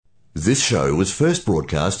This show was first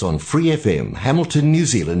broadcast on Free FM, Hamilton, New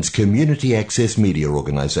Zealand's community access media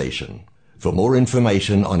organisation. For more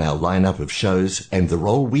information on our lineup of shows and the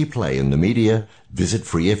role we play in the media, visit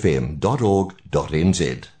freefm.org.nz.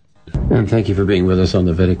 And thank you for being with us on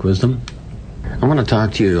the Vedic Wisdom. I want to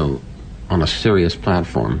talk to you on a serious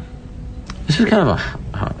platform. This is kind of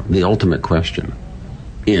the ultimate question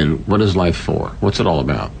in what is life for? What's it all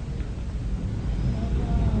about?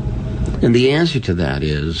 And the answer to that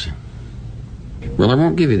is, well, I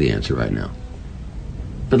won't give you the answer right now.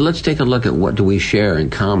 But let's take a look at what do we share in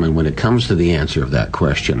common when it comes to the answer of that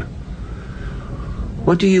question.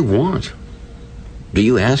 What do you want? Do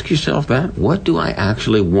you ask yourself that? What do I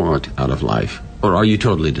actually want out of life? Or are you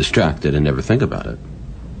totally distracted and never think about it?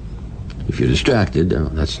 If you're distracted,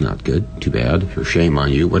 that's not good. Too bad. Or shame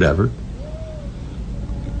on you, whatever.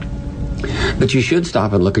 But you should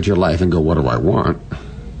stop and look at your life and go, what do I want?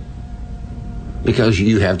 Because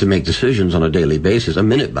you have to make decisions on a daily basis, a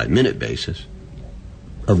minute-by-minute basis,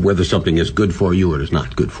 of whether something is good for you or is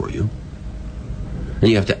not good for you. And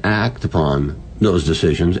you have to act upon those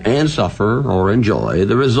decisions and suffer or enjoy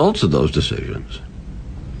the results of those decisions.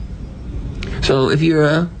 So if you're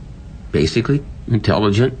a basically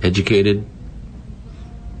intelligent, educated,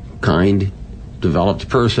 kind, developed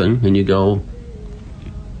person, and you go,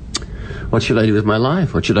 what should I do with my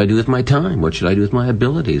life? What should I do with my time? What should I do with my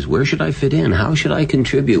abilities? Where should I fit in? How should I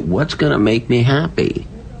contribute? What's going to make me happy?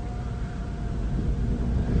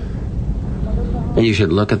 And you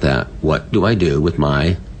should look at that. What do I do with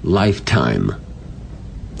my lifetime?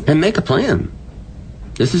 And make a plan.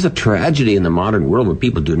 This is a tragedy in the modern world where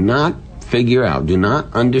people do not figure out, do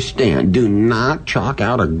not understand, do not chalk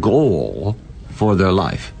out a goal for their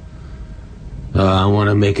life. I want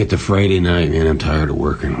to make it to Friday night, and I'm tired of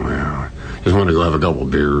working. Well, just want to go have a couple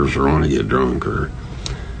beers, or I want to get drunk, or...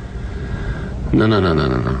 No.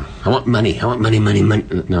 I want money. Money.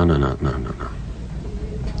 No.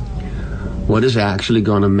 What is actually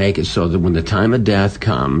going to make it so that when the time of death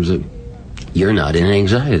comes, you're not in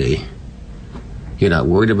anxiety? You're not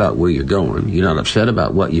worried about where you're going. You're not upset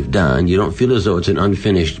about what you've done. You don't feel as though it's an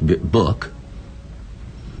unfinished book.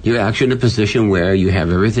 You're actually in a position where you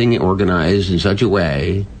have everything organized in such a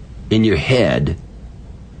way in your head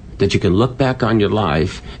that you can look back on your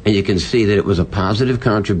life and you can see that it was a positive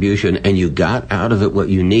contribution and you got out of it what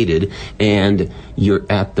you needed, and you're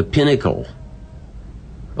at the pinnacle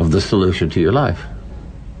of the solution to your life.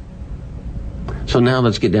 So now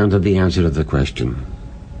let's get down to the answer to the question.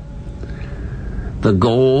 The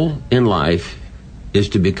goal in life is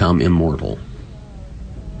to become immortal.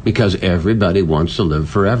 Because everybody wants to live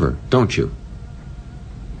forever, don't you?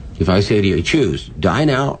 If I say to you, choose, die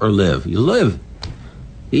now or live, you live.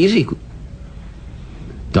 Easy.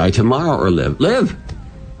 Die tomorrow or live. Live.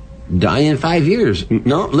 Die in 5 years.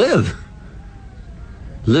 No, live.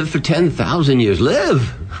 Live for 10,000 years.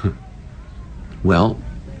 Live. Well,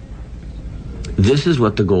 this is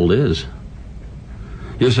what the goal is.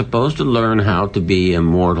 You're supposed to learn how to be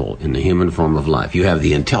immortal in the human form of life. You have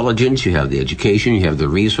the intelligence, you have the education, you have the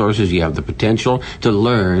resources, you have the potential to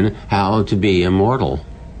learn how to be immortal.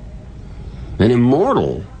 And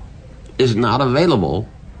immortal is not available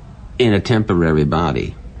in a temporary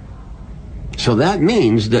body. So that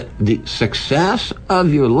means that the success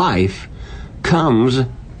of your life comes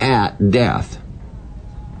at death.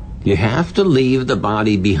 You have to leave the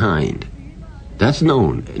body behind. That's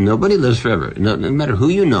known. Nobody lives forever. No matter who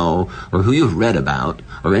you know or who you've read about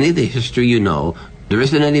or any of the history you know, there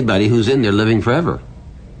isn't anybody who's in there living forever.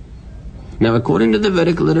 Now, according to the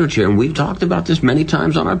Vedic literature, and we've talked about this many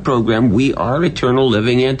times on our program, we are eternal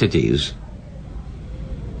living entities.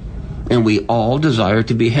 And we all desire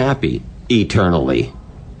to be happy eternally.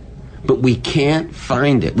 But we can't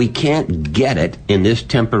find it. We can't get it in this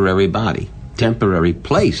temporary body, temporary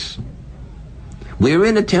place. We're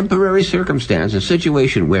in a temporary circumstance, a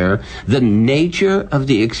situation where the nature of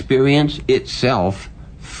the experience itself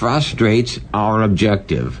frustrates our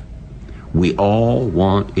objective. We all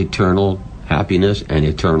want eternal happiness and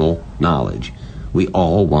eternal knowledge. We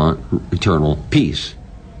all want eternal peace.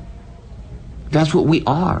 That's what we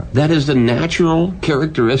are. That is the natural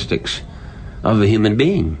characteristics of a human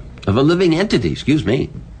being, of a living entity,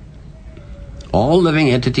 All living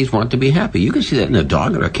entities want to be happy. You can see that in a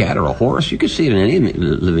dog or a cat or a horse. You can see it in any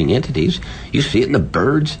living entities. You see it in the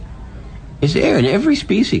birds. It's there in every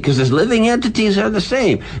species, because the living entities are the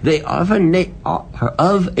same. They are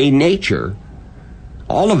of a nature,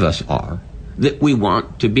 all of us are, that we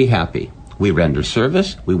want to be happy. We render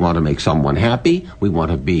service. We want to make someone happy. We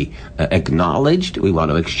want to be acknowledged. We want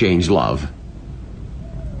to exchange love.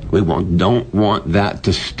 We don't want that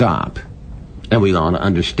to stop. And we want to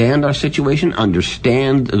understand our situation,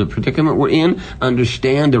 understand the predicament we're in,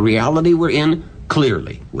 understand the reality we're in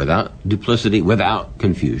clearly, without duplicity, without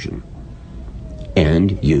confusion.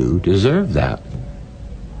 And you deserve that.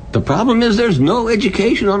 The problem is there's no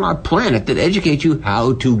education on our planet that educates you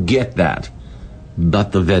how to get that,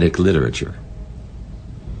 but the Vedic literature.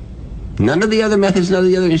 None of the other methods, none of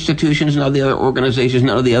the other institutions, none of the other organizations,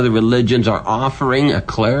 none of the other religions are offering a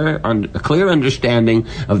clear understanding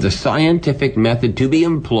of the scientific method to be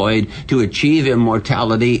employed to achieve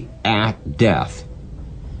immortality at death.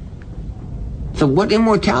 So what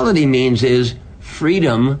immortality means is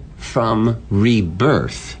freedom from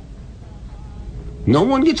rebirth. No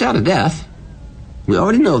one gets out of death. We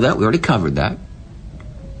already know that. We already covered that.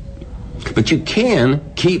 But you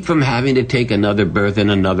can keep from having to take another birth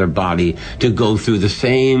in another body to go through the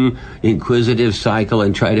same inquisitive cycle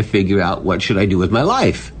and try to figure out what should I do with my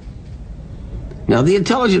life. Now, the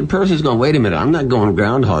intelligent person is going, wait a minute, I'm not going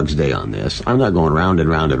Groundhog's Day on this. I'm not going round and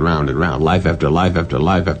round and round and round, life after life after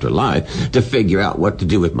life after life, to figure out what to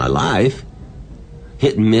do with my life.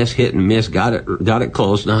 Hit and miss, got it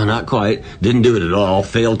close, no, not quite, didn't do it at all,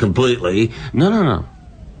 failed completely. No.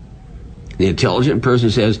 The intelligent person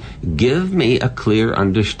says, give me a clear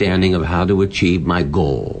understanding of how to achieve my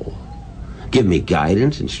goal. Give me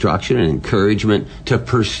guidance, instruction, and encouragement to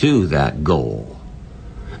pursue that goal.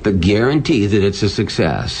 But guarantee that it's a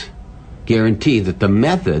success. Guarantee that the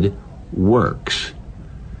method works.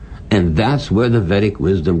 And that's where the Vedic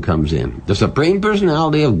wisdom comes in. The Supreme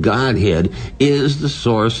Personality of Godhead is the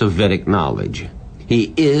source of Vedic knowledge.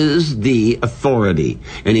 He is the authority,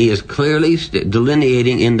 and he is clearly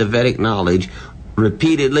delineating in the Vedic knowledge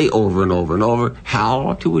repeatedly over and over and over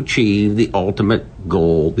how to achieve the ultimate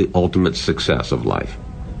goal, the ultimate success of life.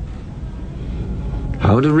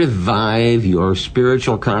 How to revive your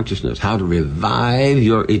spiritual consciousness, how to revive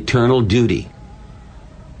your eternal duty.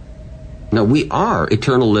 Now, we are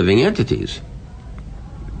eternal living entities.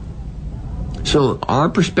 So our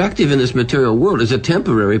perspective in this material world is a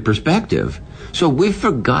temporary perspective. So we've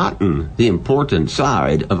forgotten the important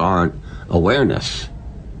side of our awareness.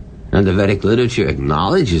 And the Vedic literature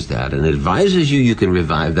acknowledges that and advises you can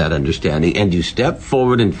revive that understanding, and you step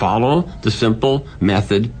forward and follow the simple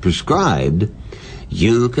method prescribed,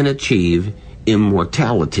 you can achieve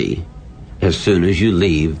immortality as soon as you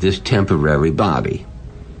leave this temporary body.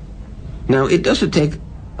 Now, it doesn't take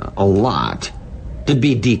a lot to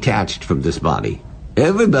be detached from this body.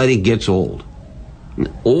 Everybody gets old.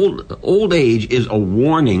 Old age is a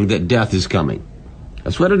warning that death is coming.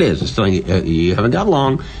 That's what it is. It's telling you, you haven't got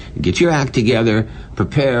long. Get your act together.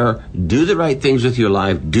 Prepare. Do the right things with your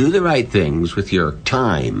life. Do the right things with your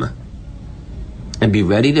time. And be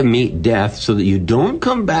ready to meet death so that you don't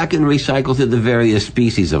come back and recycle through the various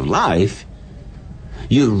species of life.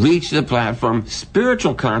 You reach the platform,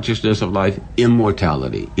 spiritual consciousness of life,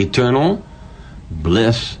 immortality, eternal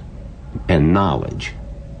bliss and knowledge,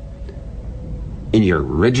 in your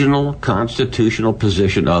original constitutional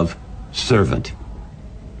position of servant.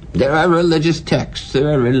 There are religious texts,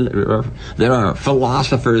 there are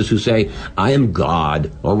philosophers who say, I am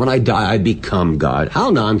God, or when I die I become God. How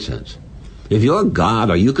nonsense. If you're God,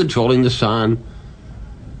 are you controlling the sun?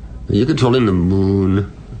 Are you controlling the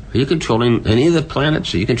moon? Are you controlling any of the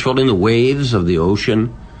planets? Are you controlling the waves of the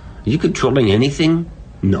ocean? Are you controlling anything?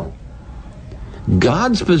 No.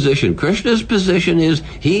 God's position, Krishna's position is,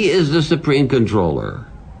 he is the supreme controller.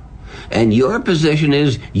 And your position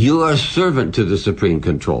is, you are a servant to the supreme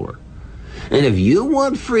controller. And if you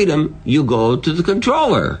want freedom, you go to the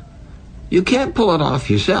controller. You can't pull it off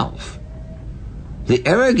yourself. The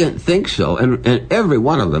arrogant think so, and every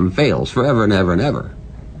one of them fails forever and ever and ever.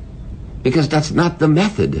 Because that's not the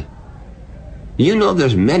method. You know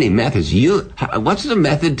there's many methods. What's the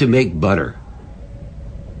method to make butter?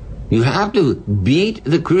 You have to beat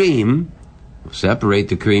the cream, separate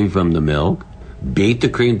the cream from the milk, beat the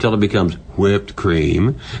cream till it becomes whipped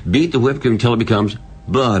cream, beat the whipped cream till it becomes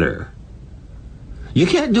butter. You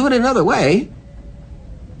can't do it another way.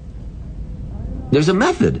 There's a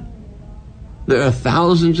method. There are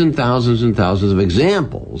thousands and thousands and thousands of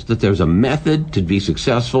examples that there's a method to be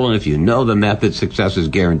successful, and if you know the method, success is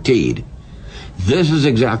guaranteed. This is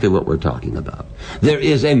exactly what we're talking about. There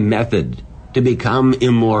is a method to become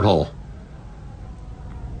immortal.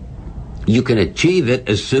 You can achieve it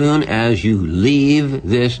as soon as you leave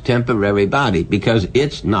this temporary body, because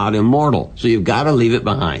it's not immortal. So you've got to leave it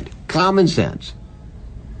behind. Common sense.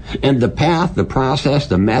 And the path, the process,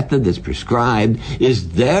 the method that's prescribed is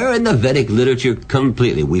there in the Vedic literature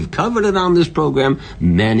completely. We've covered it on this program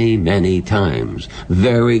many, many times,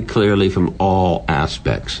 very clearly from all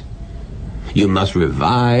aspects. You must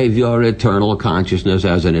revive your eternal consciousness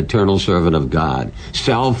as an eternal servant of God,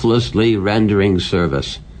 selflessly rendering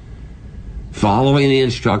service, following the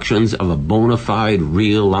instructions of a bona fide,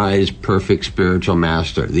 realized, perfect spiritual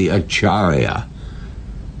master, the Acharya.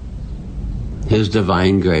 His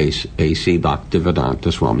Divine Grace, A.C.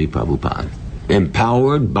 Bhaktivedanta Swami Prabhupada,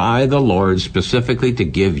 empowered by the Lord specifically to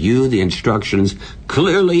give you the instructions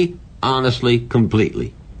clearly, honestly,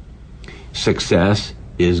 completely. Success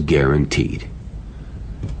is guaranteed.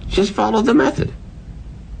 Just follow the method.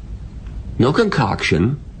 No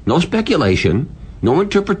concoction, no speculation, no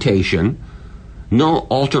interpretation, no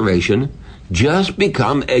alteration. Just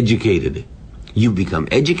become educated. You become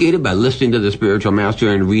educated by listening to the spiritual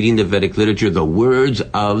master and reading the Vedic literature, the words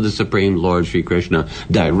of the Supreme Lord Sri Krishna,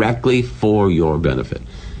 directly for your benefit.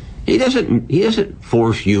 He doesn't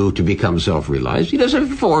force you to become self-realized. He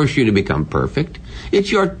doesn't force you to become perfect. It's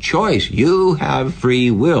your choice. You have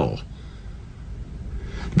free will.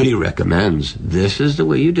 But he recommends this is the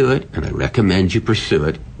way you do it, and I recommend you pursue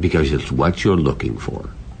it because it's what you're looking for.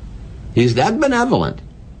 He's that benevolent.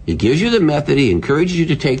 He gives you the method, he encourages you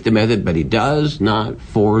to take the method, but he does not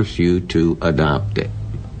force you to adopt it.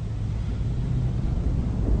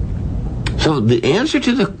 So the answer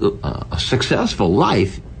to the successful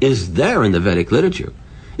life is there in the Vedic literature.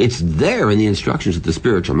 It's there in the instructions of the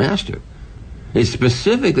spiritual master. It's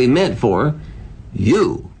specifically meant for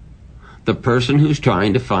you, the person who's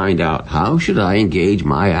trying to find out how should I engage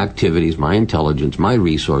my activities, my intelligence, my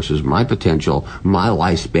resources, my potential, my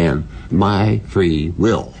lifespan, my free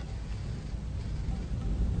will.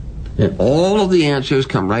 And all of the answers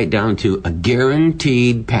come right down to a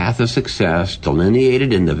guaranteed path of success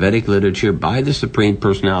delineated in the Vedic literature by the Supreme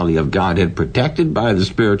Personality of Godhead, protected by the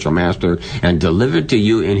spiritual master, and delivered to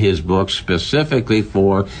you in his book specifically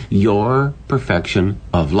for your perfection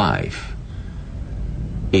of life.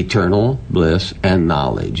 Eternal bliss and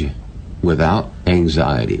knowledge, without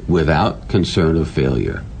anxiety, without concern of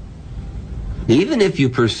failure. Even if you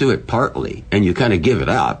pursue it partly and you kind of give it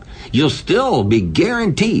up, you'll still be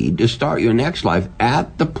guaranteed to start your next life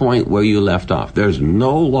at the point where you left off. There's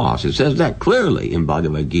no loss. It says that clearly in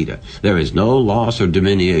Bhagavad Gita. There is no loss or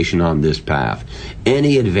diminution on this path.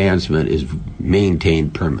 Any advancement is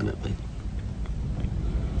maintained permanently.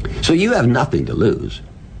 So you have nothing to lose.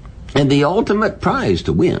 And the ultimate prize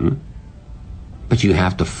to win, but you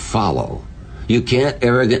have to follow. You can't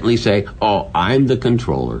arrogantly say, oh, I'm the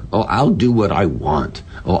controller. Oh, I'll do what I want.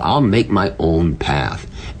 Oh, I'll make my own path,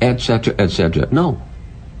 etc., etc. No.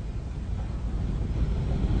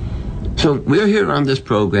 So we're here on this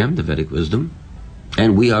program, the Vedic Wisdom,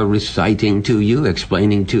 and we are reciting to you,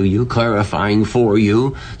 explaining to you, clarifying for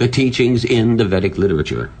you the teachings in the Vedic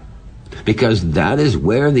literature. Because that is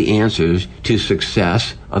where the answers to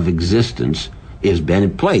success of existence is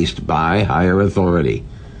been placed by higher authority.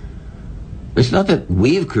 It's not that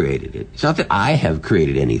we've created it. It's not that I have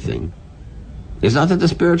created anything. It's not that the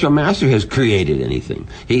spiritual master has created anything.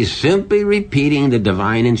 He's simply repeating the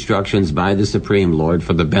divine instructions by the Supreme Lord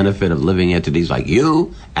for the benefit of living entities like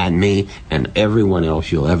you and me and everyone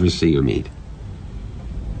else you'll ever see or meet.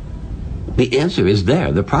 The answer is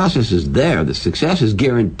there. The process is there. The success is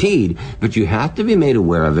guaranteed, but you have to be made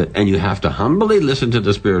aware of it, and you have to humbly listen to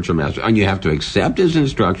the spiritual master, and you have to accept his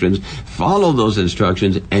instructions, follow those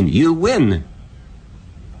instructions, and you win.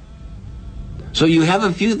 So you have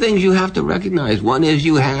a few things you have to recognize. One is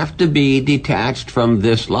you have to be detached from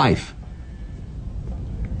this life.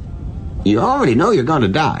 You already know you're going to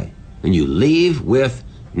die, and you leave with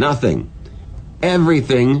nothing.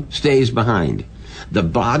 Everything stays behind. The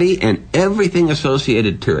body and everything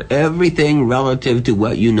associated to it, everything relative to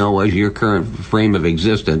what you know as your current frame of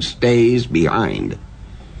existence stays behind.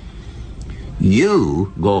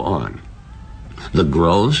 You go on. The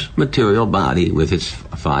gross material body with its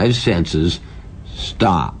five senses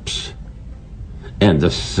stops. And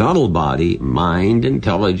the subtle body, mind,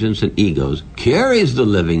 intelligence, and egos, carries the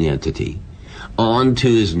living entity onto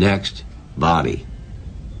his next body.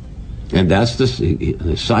 And that's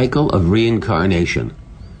the cycle of reincarnation.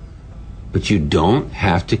 But you don't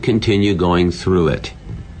have to continue going through it.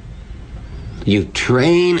 You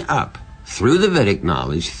train up through the Vedic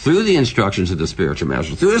knowledge, through the instructions of the spiritual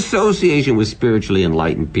master, through association with spiritually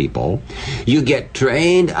enlightened people. You get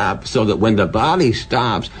trained up so that when the body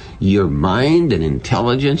stops, your mind and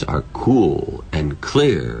intelligence are cool and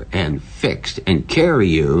clear and fixed and carry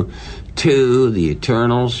you to the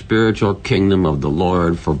eternal spiritual kingdom of the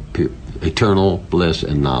Lord for eternal bliss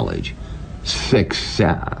and knowledge.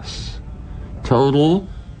 Success. Total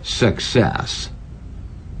success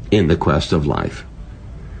in the quest of life.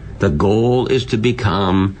 The goal is to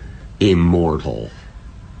become immortal.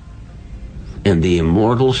 And the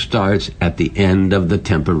immortal starts at the end of the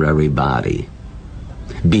temporary body,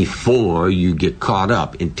 before you get caught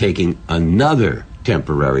up in taking another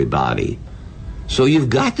temporary body. So you've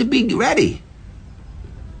got to be ready.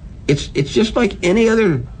 It's just like any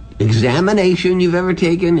other examination you've ever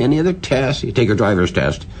taken, any other test. You take a driver's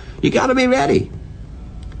test, you got to be ready.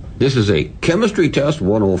 This is a chemistry test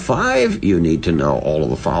 105. You need to know all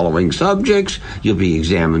of the following subjects. You'll be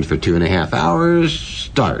examined for 2.5 hours.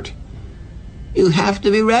 Start. You have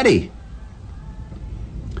to be ready.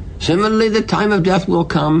 Similarly, the time of death will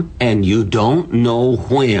come, and you don't know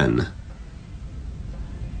when.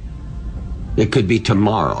 It could be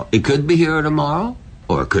tomorrow. It could be here tomorrow,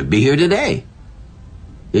 or it could be here today.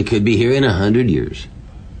 It could be here in 100 years.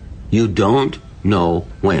 You don't know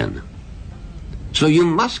when. So you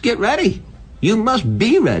must get ready. You must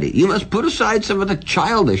be ready. You must put aside some of the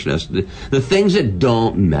childishness, the things that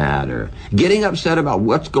don't matter. Getting upset about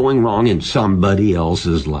what's going wrong in somebody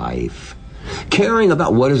else's life. Caring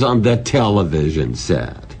about what is on the television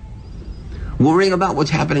set. Worrying about what's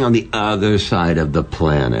happening on the other side of the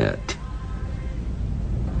planet.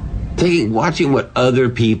 Watching what other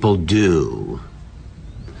people do.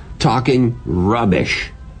 Talking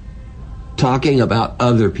rubbish. Talking about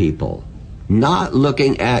other people. Not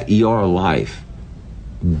looking at your life.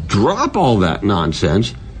 Drop all that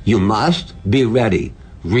nonsense. You must be ready.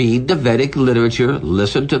 Read the Vedic literature,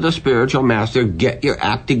 listen to the spiritual master, get your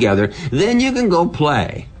act together. Then you can go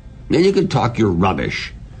play. Then you can talk your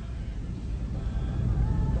rubbish.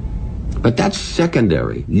 But that's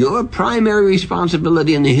secondary. Your primary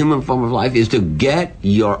responsibility in the human form of life is to get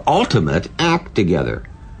your ultimate act together.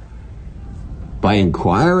 By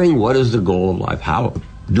inquiring, what is the goal of life? How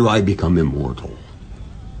do I become immortal?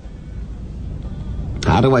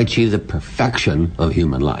 How do I achieve the perfection of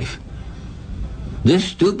human life? This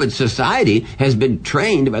stupid society has been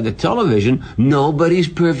trained by the television. Nobody's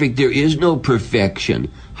perfect. There is no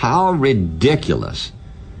perfection. How ridiculous.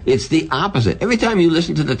 It's the opposite. Every time you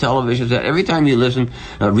listen to the television set, every time you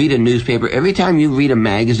read a newspaper, every time you read a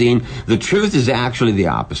magazine, the truth is actually the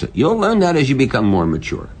opposite. You'll learn that as you become more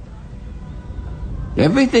mature.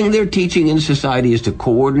 Everything they're teaching in society is to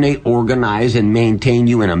coordinate, organize, and maintain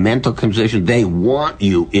you in a mental condition they want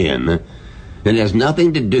you in. It has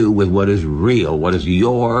nothing to do with what is real, what is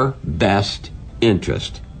your best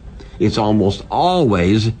interest. It's almost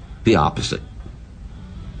always the opposite.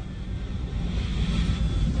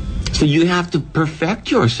 So you have to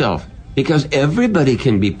perfect yourself, because everybody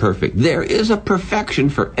can be perfect. There is a perfection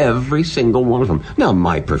for every single one of them. Now,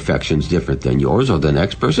 my perfection's different than yours or the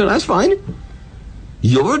next person. That's fine.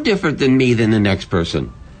 You're different than me than the next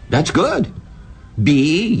person. That's good.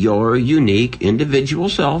 Be your unique individual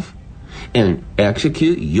self and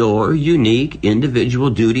execute your unique individual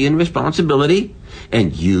duty and responsibility,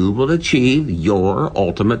 and you will achieve your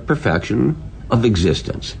ultimate perfection of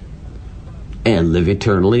existence and live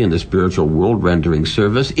eternally in the spiritual world, rendering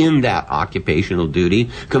service in that occupational duty,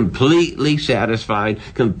 completely satisfied,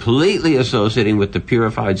 completely associating with the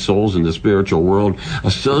purified souls in the spiritual world,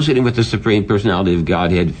 associating with the Supreme Personality of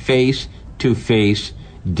Godhead, face to face,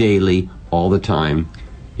 daily, all the time,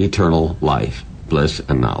 eternal life, bliss,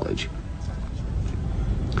 and knowledge.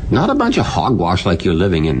 Not a bunch of hogwash like you're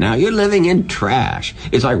living in now. You're living in trash.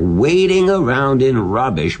 It's like wading around in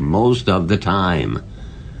rubbish most of the time.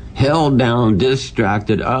 Held down,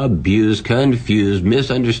 distracted, abused, confused,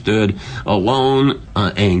 misunderstood, alone,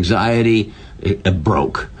 anxiety,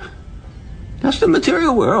 broke. That's the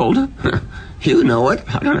material world. You know it.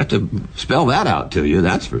 I don't have to spell that out to you,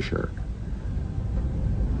 that's for sure.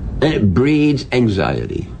 And it breeds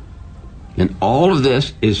anxiety. And all of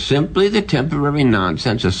this is simply the temporary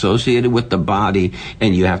nonsense associated with the body,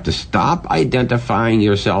 and you have to stop identifying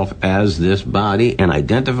yourself as this body and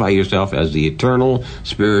identify yourself as the eternal,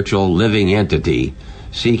 spiritual, living entity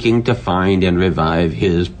seeking to find and revive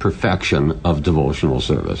his perfection of devotional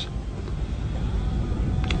service.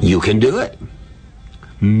 You can do it.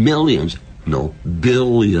 Billions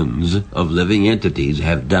of living entities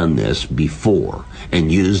have done this before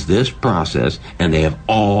and used this process, and they have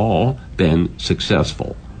all been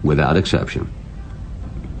successful, without exception.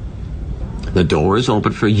 The door is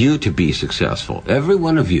open for you to be successful, every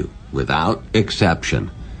one of you, without exception,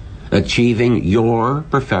 achieving your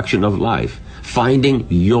perfection of life, finding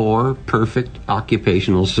your perfect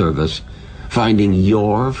occupational service, finding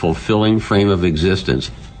your fulfilling frame of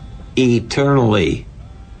existence eternally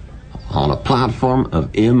on a platform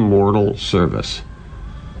of immortal service.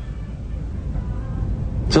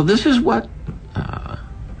 So this is what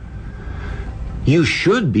you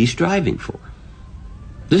should be striving for.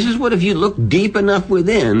 This is what, if you look deep enough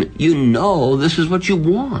within, you know this is what you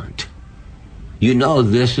want. you know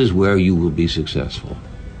this is where you will be successful.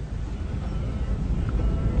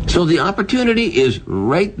 So the opportunity is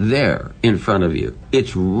right there in front of you.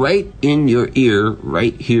 It's right in your ear,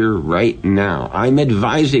 right here, right now. I'm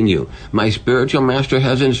advising you. My spiritual master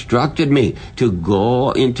has instructed me to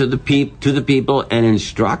go into to the people and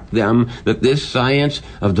instruct them that this science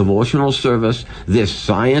of devotional service, this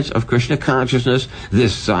science of Krishna consciousness,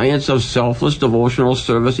 this science of selfless devotional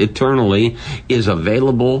service eternally is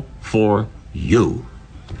available for you.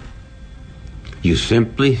 You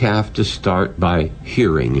simply have to start by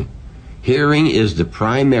hearing. Hearing is the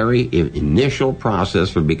primary initial process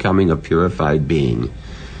for becoming a purified being.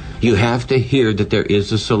 You have to hear that there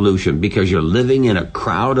is a solution because you're living in a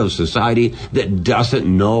crowd of society that doesn't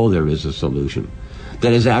know there is a solution,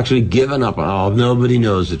 that has actually given up. Oh, nobody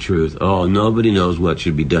knows the truth. Oh, nobody knows what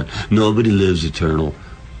should be done. Nobody lives eternal.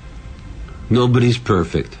 Nobody's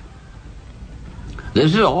perfect.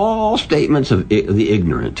 This is all statements of the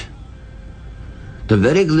ignorant. The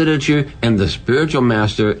Vedic literature and the spiritual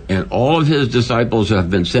master and all of his disciples have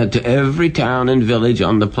been sent to every town and village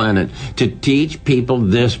on the planet to teach people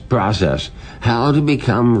this process, how to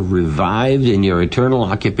become revived in your eternal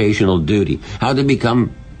occupational duty, how to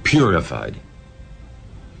become purified.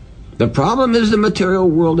 The problem is the material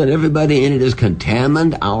world and everybody in it has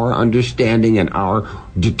contaminated our understanding and our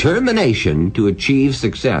determination to achieve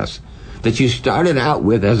success that you started out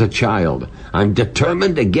with as a child. I'm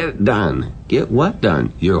determined to get it done. Get what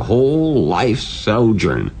done? Your whole life's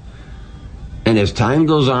sojourn. And as time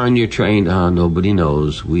goes on, you're trained, nobody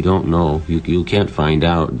knows. We don't know. You can't find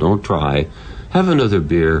out. Don't try. Have another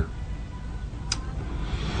beer.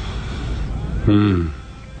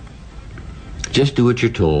 Just do what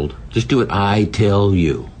you're told. Just do what I tell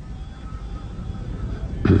you.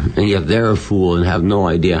 And yet they're a fool and have no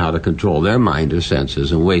idea how to control their mind or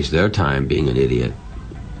senses and waste their time being an idiot.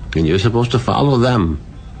 And you're supposed to follow them.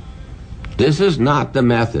 This is not the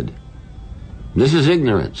method. This is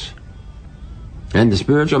ignorance. And the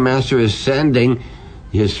spiritual master is sending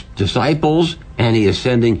his disciples and he is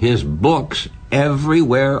sending his books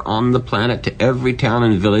everywhere on the planet to every town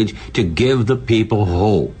and village to give the people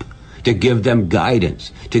hope, to give them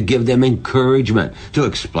guidance, to give them encouragement, to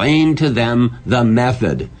explain to them the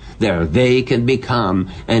method there they can become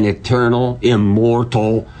an eternal,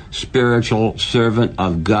 immortal, spiritual servant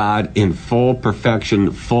of God in full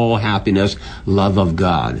perfection, full happiness, love of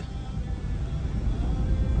God.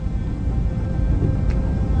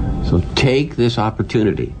 So take this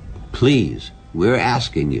opportunity. Please, we're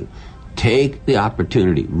asking you, take the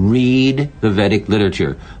opportunity. Read the Vedic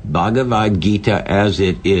literature, Bhagavad Gita as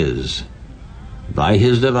it is, by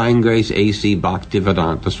His Divine Grace A.C.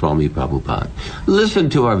 Bhaktivedanta Swami Prabhupada. Listen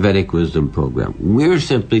to our Vedic Wisdom program. We're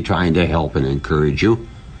simply trying to help and encourage you.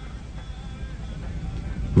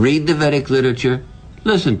 Read the Vedic literature.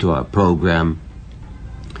 Listen to our program.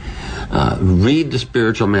 Read the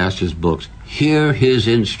spiritual master's books. Hear his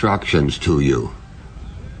instructions to you.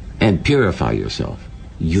 And purify yourself.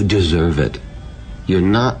 You deserve it. You're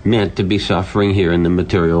not meant to be suffering here in the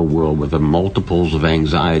material world with the multiples of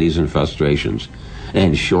anxieties and frustrations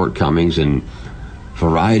and shortcomings and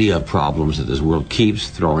variety of problems that this world keeps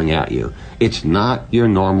throwing at you. It's not your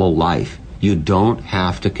normal life. You don't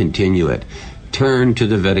have to continue it. Turn to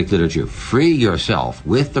the Vedic literature. Free yourself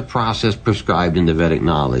with the process prescribed in the Vedic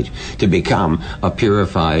knowledge to become a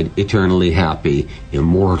purified, eternally happy,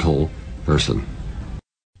 immortal person.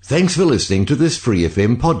 Thanks for listening to this Free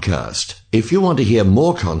FM podcast. If you want to hear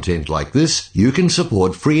more content like this, you can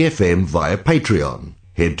support Free FM via Patreon.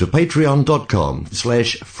 Head to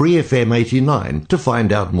patreon.com/freefm89 to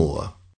find out more.